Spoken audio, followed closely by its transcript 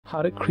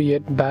How to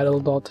create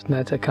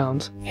Battle.net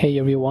accounts. Hey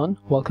everyone,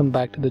 welcome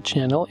back to the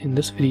channel. In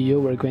this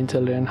video we're going to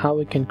learn how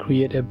we can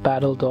create a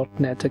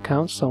Battle.net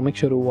account, so make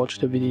sure to watch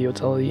the video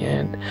till the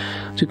end.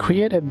 To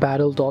create a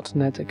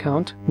Battle.net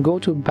account, go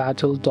to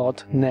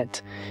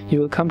battle.net.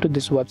 You will come to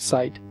this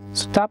website.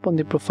 So tap on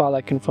the profile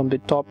icon from the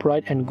top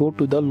right and go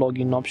to the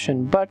login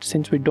option. But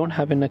since we don't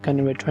have an account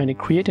and we're trying to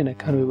create an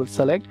account, we will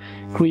select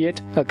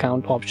create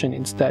account option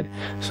instead.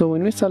 So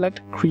when we select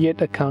create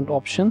account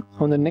option,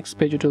 on the next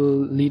page it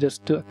will lead us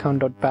to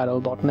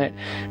account.battle.net.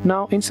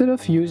 Now instead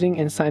of using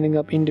and signing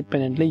up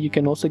independently, you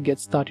can also get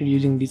started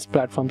using these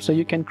platforms. So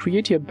you can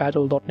create your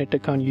Battle.net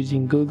account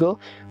using Google,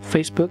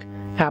 Facebook,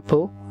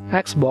 Apple,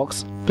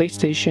 Xbox,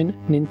 PlayStation,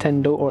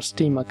 Nintendo or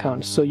Steam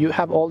accounts. So you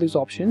have all these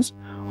options,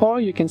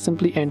 or you can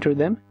simply enter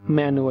them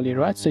manually,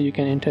 right? So you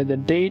can enter the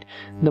date,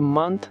 the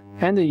month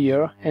and the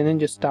year, and then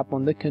just tap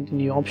on the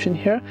continue option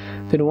here.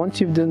 Then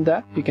once you've done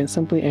that, you can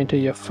simply enter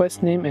your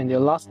first name and your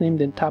last name,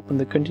 then tap on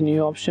the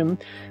continue option,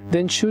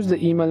 then choose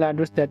the email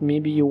address that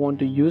maybe you want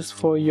to use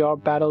for your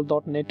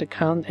Battle.net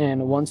account.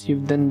 And once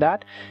you've done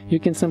that, you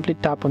can simply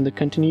tap on the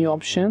continue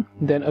option,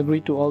 then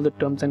agree to all the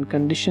terms and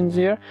conditions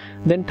here,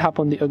 then tap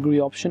on the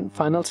agree option.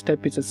 Final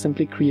step is to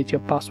simply create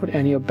your password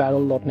and your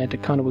Battle.net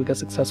account will get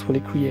successfully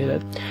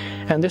created.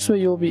 And this way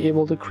you'll be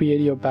able to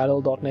create your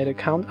Battle.net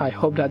account. I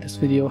hope that this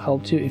video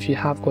helped you. If you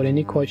have got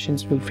any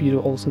questions, feel free to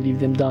also leave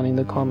them down in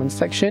the comment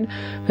section.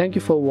 Thank you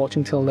for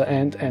watching till the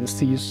end, and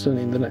see you soon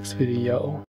in the next video.